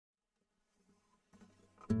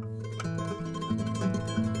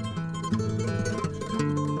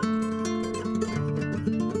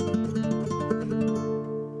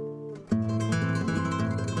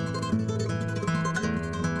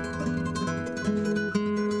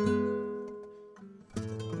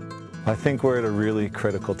I think we're at a really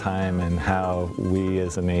critical time in how we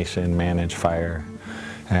as a nation manage fire,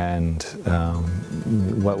 and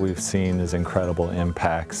what we've seen is incredible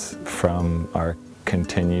impacts from our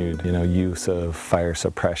continued use of fire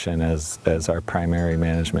suppression as our primary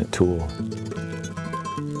management tool.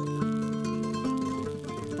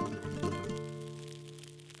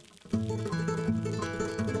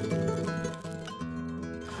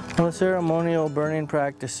 Well, the ceremonial burning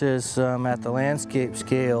practices at the landscape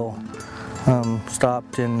scale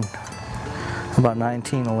stopped in about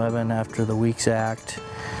 1911 after the Weeks Act,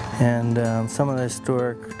 and some of the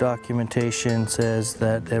historic documentation says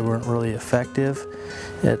that they weren't really effective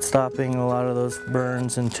at stopping a lot of those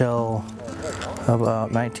burns until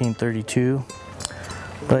about 1932.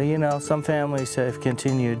 But some families have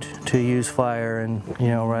continued to use fire and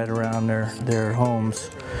right around their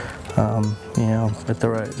homes,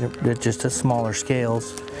 at just at smaller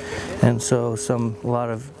scales. And so a lot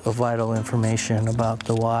of vital information about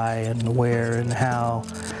the why and the where and how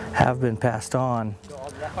have been passed on.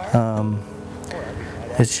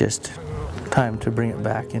 It's just time to bring it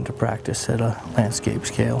back into practice at a landscape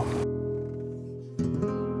scale.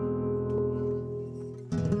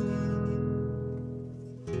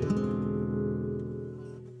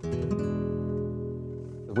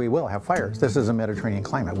 We will have fires. This is a Mediterranean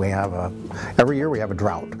climate. We have every year we have a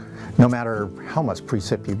drought, no matter how much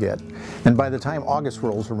precip you get. And by the time August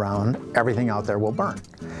rolls around, everything out there will burn.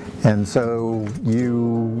 And so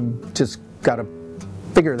you just got to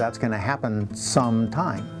figure that's going to happen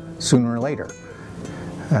sometime, sooner or later.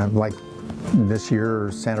 Like this year,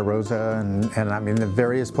 Santa Rosa, and I mean the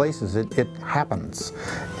various places, it happens.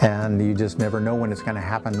 And you just never know when it's going to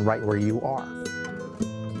happen right where you are.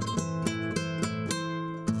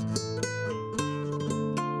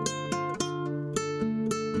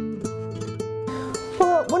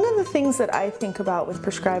 One of the things that I think about with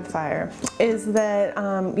prescribed fire is that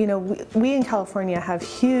we in California have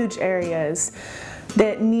huge areas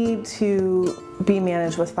that need to be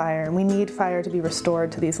managed with fire, and we need fire to be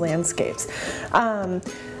restored to these landscapes. The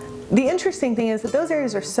interesting thing is that those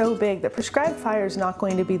areas are so big that prescribed fire is not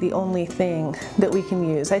going to be the only thing that we can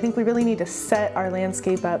use. I think we really need to set our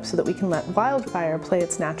landscape up so that we can let wildfire play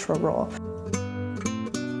its natural role.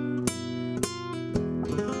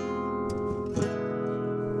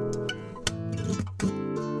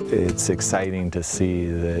 It's exciting to see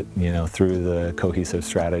that, through the cohesive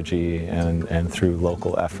strategy and through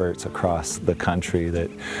local efforts across the country,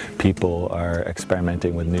 that people are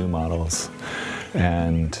experimenting with new models.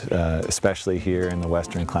 And especially here in the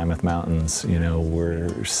Western Klamath Mountains,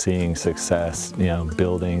 we're seeing success,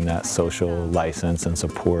 building that social license and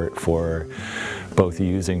support for both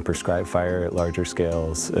using prescribed fire at larger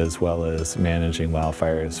scales as well as managing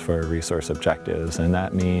wildfires for resource objectives. And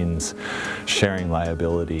that means sharing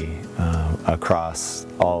liability across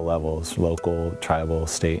all levels, local, tribal,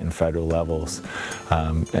 state, and federal levels,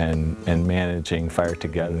 and managing fire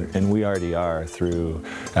together. And we already are through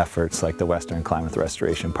efforts like the Western Klamath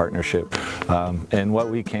Restoration Partnership. And what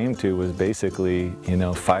we came to was basically,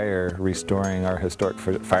 fire, restoring our historic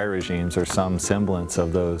fire regimes, or some semblance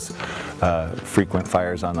of those frequent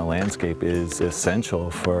fires on the landscape, is essential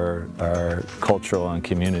for our cultural and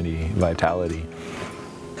community vitality.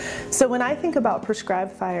 So when I think about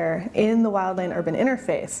prescribed fire in the wildland-urban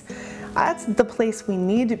interface, that's the place we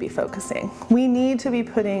need to be focusing. We need to be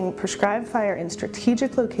putting prescribed fire in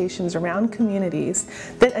strategic locations around communities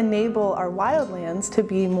that enable our wildlands to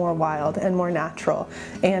be more wild and more natural,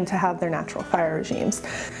 and to have their natural fire regimes.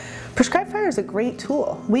 Prescribed fire is a great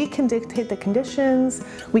tool. We can dictate the conditions,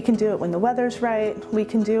 we can do it when the weather's right, we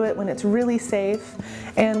can do it when it's really safe,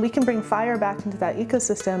 and we can bring fire back into that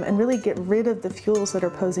ecosystem and really get rid of the fuels that are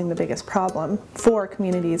posing the biggest problem for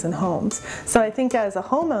communities and homes. So I think as a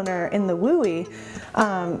homeowner in the WUI,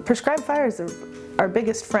 prescribed fire is our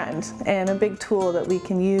biggest friend and a big tool that we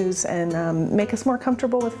can use and make us more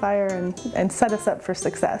comfortable with fire and set us up for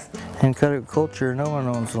success. In culture, no one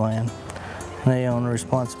owns the land. They own the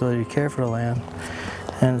responsibility to care for the land.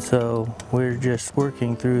 And so we're just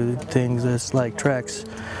working through things like TREX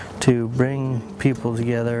to bring people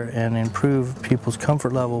together and improve people's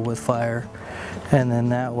comfort level with fire. And then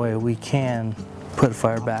that way we can put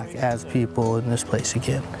fire back as people in this place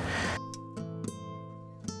again.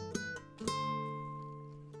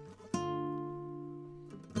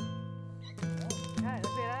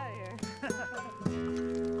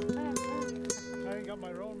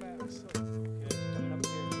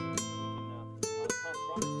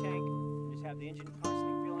 The engine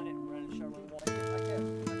constantly feeling it and running shoveling water like that.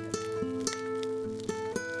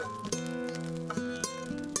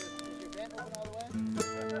 Is your vent open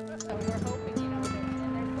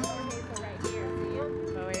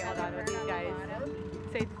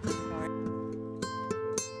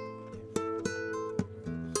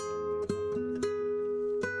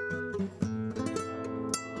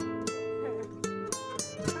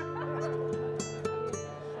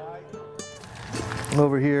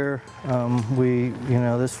Over here,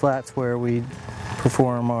 this flat's where we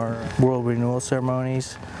perform our world renewal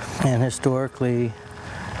ceremonies, and historically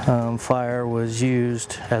fire was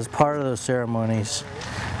used as part of those ceremonies.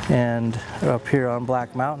 And up here on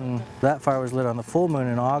Black Mountain, that fire was lit on the full moon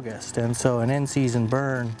in August, and so an in-season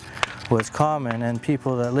burn was common, and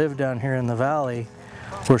people that lived down here in the valley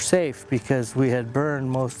were safe because we had burned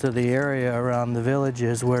most of the area around the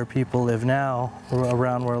villages where people live now,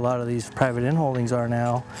 around where a lot of these private inholdings are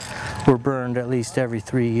now, were burned at least every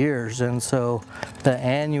 3 years. And so the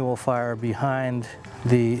annual fire behind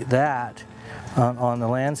that on the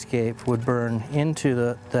landscape would burn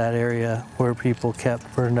into that area where people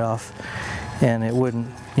kept burned off, and it wouldn't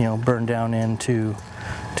burn down into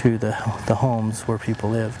the homes where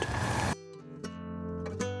people lived.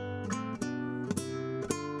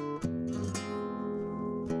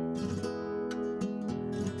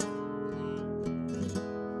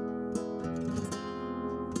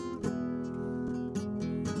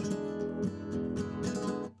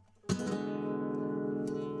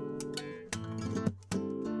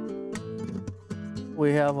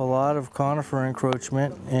 We have a lot of conifer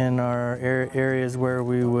encroachment in our areas where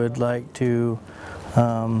we would like to,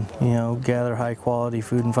 gather high quality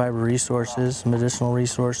food and fiber resources, medicinal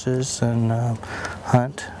resources, and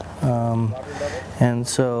hunt. And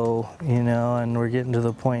so, and we're getting to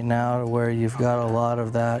the point now to where you've got a lot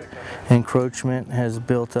of that encroachment has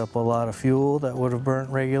built up a lot of fuel that would have burnt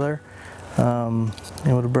regular. It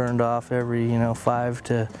would have burned off every, 5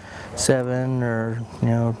 to 7 or,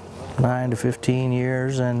 9 to 15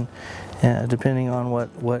 years, and depending on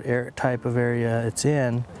what type of area it's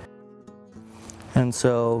in. And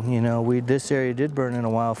so, this area did burn in a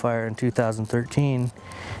wildfire in 2013,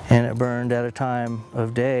 and it burned at a time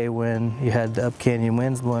of day when you had the up canyon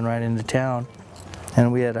winds blowing right into town.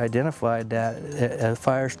 And we had identified that a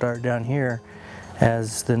fire start down here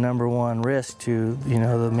as the #1 risk to,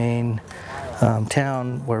 the main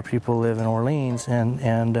town where people live in Orleans, and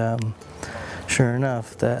sure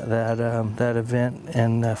enough, that event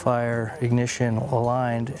and the fire ignition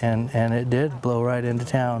aligned, and it did blow right into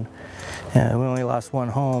town. We only lost 1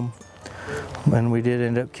 home, and we did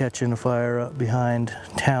end up catching a fire up behind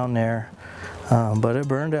town there. But it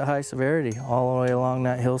burned at high severity all the way along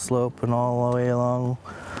that hill slope and all the way along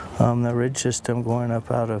the ridge system going up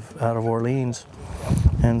out of Orleans.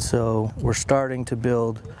 And so we're starting to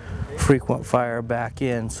build frequent fire back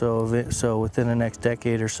in, so within the next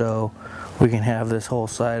decade or so we can have this whole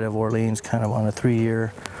side of Orleans kind of on a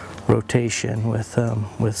 3-year rotation with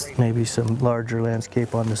maybe some larger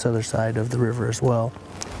landscape on this other side of the river as well.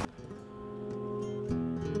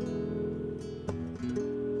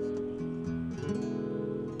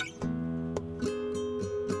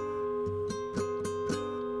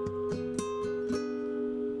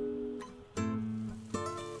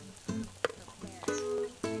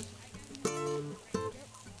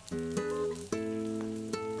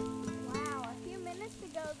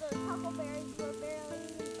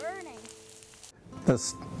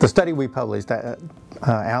 The study we published,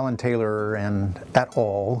 Alan Taylor and et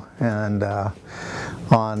al., and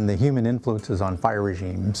on the human influences on fire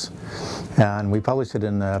regimes, and we published it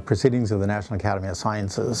in the Proceedings of the National Academy of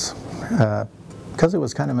Sciences because it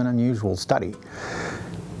was kind of an unusual study.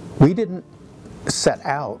 We didn't set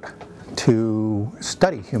out to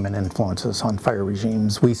study human influences on fire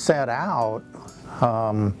regimes. We set out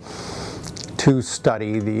to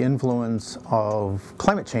study the influence of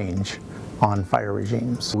climate change on fire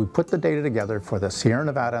regimes. We put the data together for the Sierra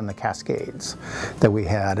Nevada and the Cascades that we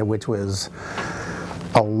had, which was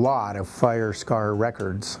a lot of fire scar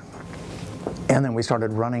records. And then we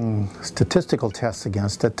started running statistical tests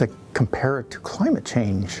against it to compare it to climate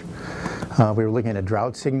change. We were looking at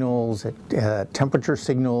drought signals, at temperature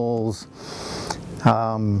signals,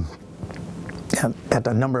 at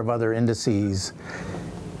a number of other indices,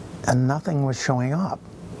 and nothing was showing up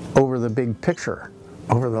over the big picture.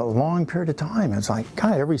 Over the long period of time, it's like,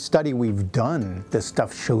 God, every study we've done, this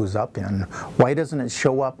stuff shows up in. Why doesn't it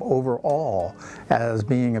show up overall as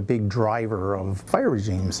being a big driver of fire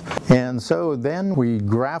regimes? And so then we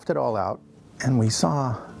graphed it all out, and we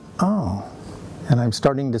saw, oh, and I'm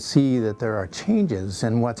starting to see that there are changes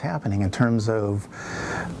in what's happening in terms of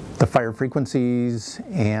the fire frequencies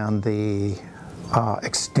and the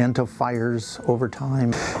extent of fires over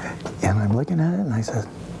time. And I'm looking at it, and I said,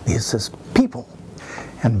 is this people?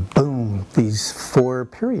 And boom, these 4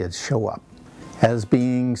 periods show up as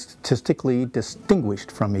being statistically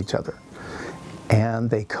distinguished from each other. And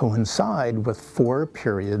they coincide with 4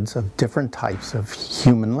 periods of different types of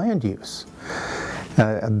human land use.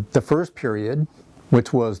 The first period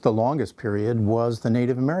which was the longest period, was the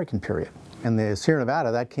Native American period. And the Sierra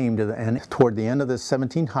Nevada, that came to the end, toward the end of the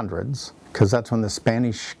 1700s, because that's when the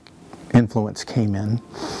Spanish influence came in.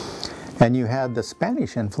 And you had the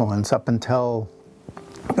Spanish influence up until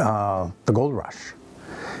the gold rush.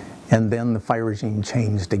 And then the fire regime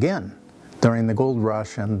changed again during the gold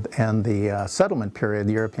rush and the settlement period,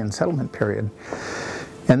 the European settlement period.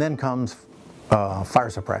 And then comes fire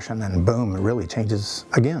suppression, and boom, it really changes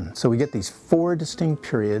again. So we get these 4 distinct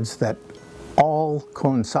periods that all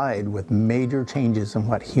coincide with major changes in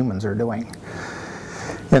what humans are doing.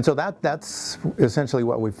 And so that's essentially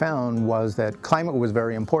what we found, was that climate was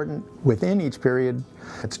very important within each period.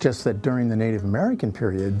 It's just that during the Native American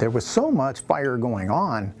period, there was so much fire going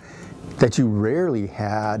on that you rarely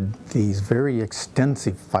had these very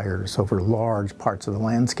extensive fires over large parts of the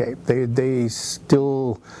landscape. They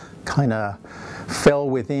still kind of fell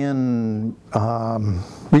within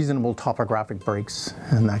reasonable topographic breaks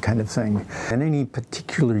and that kind of thing. And any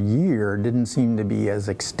particular year didn't seem to be as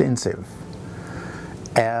extensive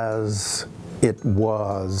as it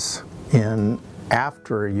was in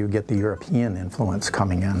after you get the European influence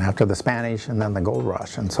coming in, after the Spanish and then the gold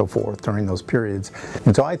rush and so forth during those periods.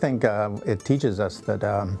 And so I think it teaches us that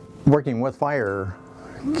working with fire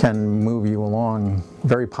can move you along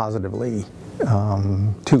very positively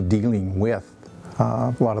to dealing with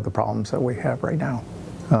a lot of the problems that we have right now.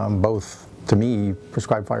 Both, to me,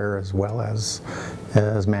 prescribed fire as well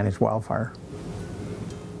as managed wildfire.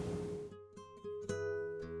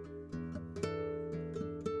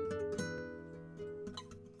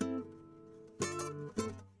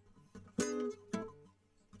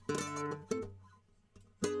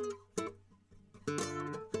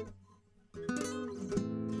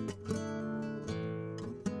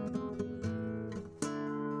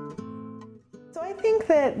 I think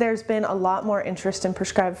that there's been a lot more interest in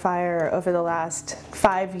prescribed fire over the last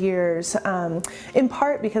 5 years, in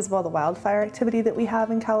part because of all the wildfire activity that we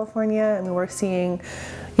have in California. I mean, we're seeing,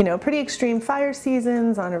 pretty extreme fire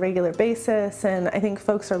seasons on a regular basis, and I think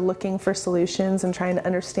folks are looking for solutions and trying to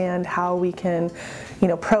understand how we can,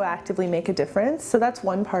 proactively make a difference. So that's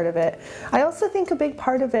one part of it. I also think a big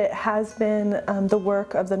part of it has been the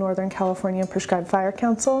work of the Northern California Prescribed Fire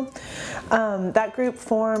Council. That group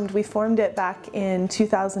we formed it back in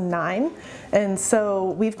 2009, and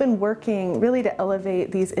so we've been working really to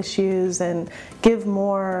elevate these issues and give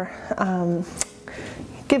more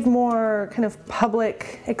kind of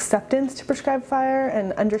public acceptance to prescribed fire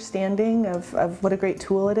and understanding of what a great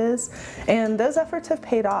tool it is. And those efforts have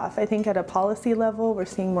paid off. I think at a policy level, we're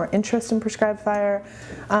seeing more interest in prescribed fire,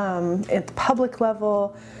 at the public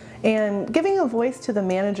level, and giving a voice to the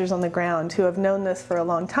managers on the ground who have known this for a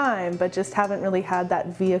long time, but just haven't really had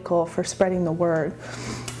that vehicle for spreading the word.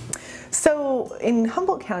 So in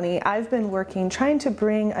Humboldt County, I've been trying to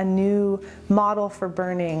bring a new model for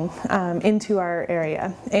burning into our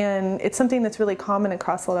area. And it's something that's really common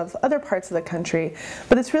across a lot of other parts of the country,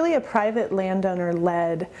 but it's really a private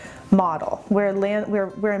landowner-led model where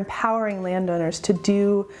we're empowering landowners to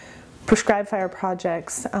do prescribed fire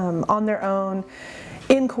projects on their own,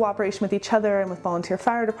 in cooperation with each other and with volunteer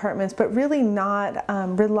fire departments, but really not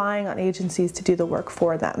relying on agencies to do the work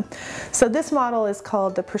for them. So this model is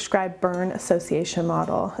called the Prescribed Burn Association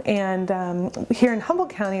model. And here in Humboldt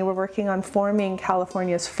County, we're working on forming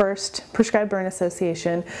California's first Prescribed Burn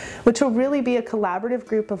Association, which will really be a collaborative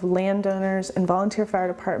group of landowners and volunteer fire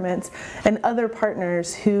departments and other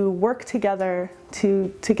partners who work together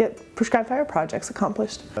to get prescribed fire projects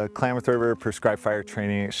accomplished. The Klamath River Prescribed Fire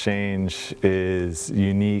Training Exchange is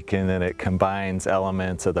unique in that it combines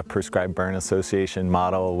elements of the Prescribed Burn Association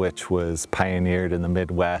model, which was pioneered in the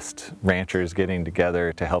Midwest, ranchers getting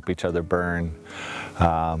together to help each other burn,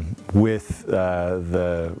 with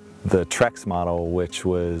the TREX model, which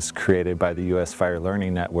was created by the U.S. Fire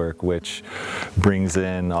Learning Network, which brings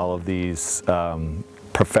in all of these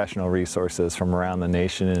professional resources from around the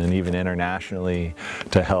nation and even internationally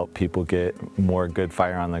to help people get more good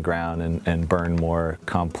fire on the ground and burn more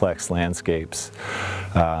complex landscapes.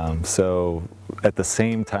 So at the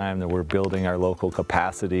same time that we're building our local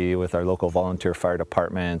capacity with our local volunteer fire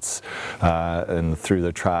departments and through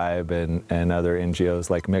the tribe and other NGOs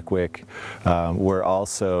like MCWIC, we're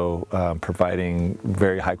also providing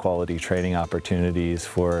very high quality training opportunities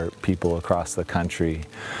for people across the country.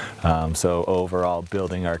 So overall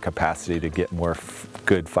building our capacity to get more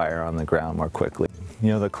good fire on the ground more quickly.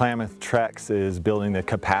 The Klamath TREX is building the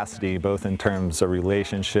capacity both in terms of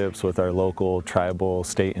relationships with our local, tribal,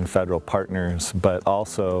 state, and federal partners, but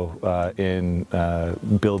also in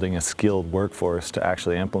building a skilled workforce to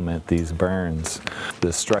actually implement these burns.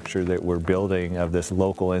 The structure that we're building of this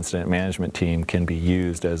local incident management team can be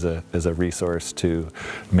used as a resource to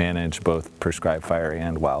manage both prescribed fire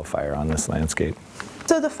and wildfire on this landscape.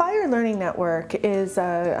 So the Fire Learning Network is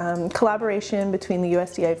a collaboration between the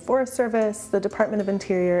USDA Forest Service, the Department of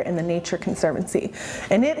Interior, and the Nature Conservancy.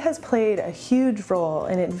 And it has played a huge role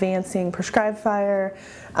in advancing prescribed fire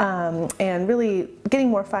and really getting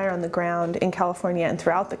more fire on the ground in California and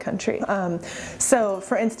throughout the country. So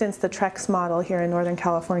for instance, the TREX model here in Northern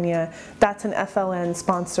California, that's an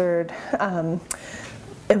FLN-sponsored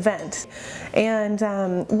event. And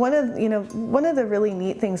one of the really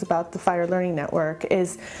neat things about the Fire Learning Network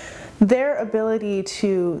is their ability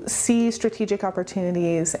to see strategic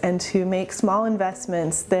opportunities and to make small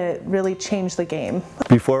investments that really change the game.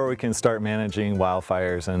 Before we can start managing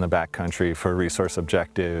wildfires in the backcountry for resource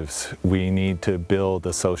objectives, we need to build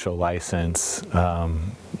a social license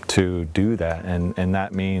to do that, and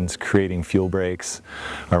that means creating fuel breaks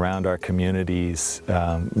around our communities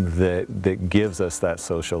that gives us that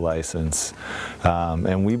social license.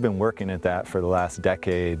 And we've been working at that for the last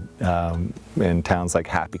decade in towns like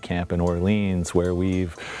Happy Camp in Orleans, where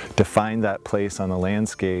we've defined that place on the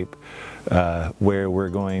landscape where we're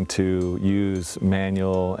going to use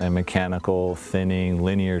manual and mechanical thinning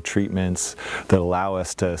linear treatments that allow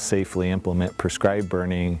us to safely implement prescribed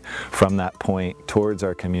burning from that point towards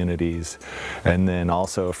our communities, and then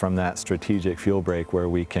also from that strategic fuel break where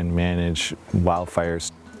we can manage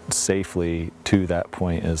wildfires safely to that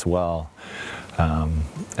point as well.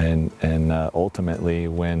 Ultimately,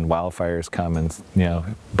 when wildfires come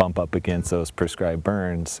and bump up against those prescribed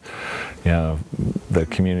burns, the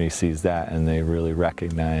community sees that and they really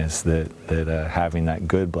recognize that having that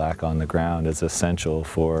good black on the ground is essential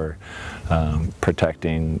for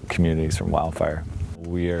protecting communities from wildfire.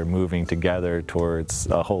 We are moving together towards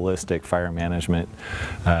a holistic fire management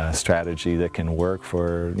strategy that can work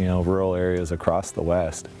for rural areas across the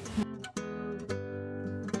West.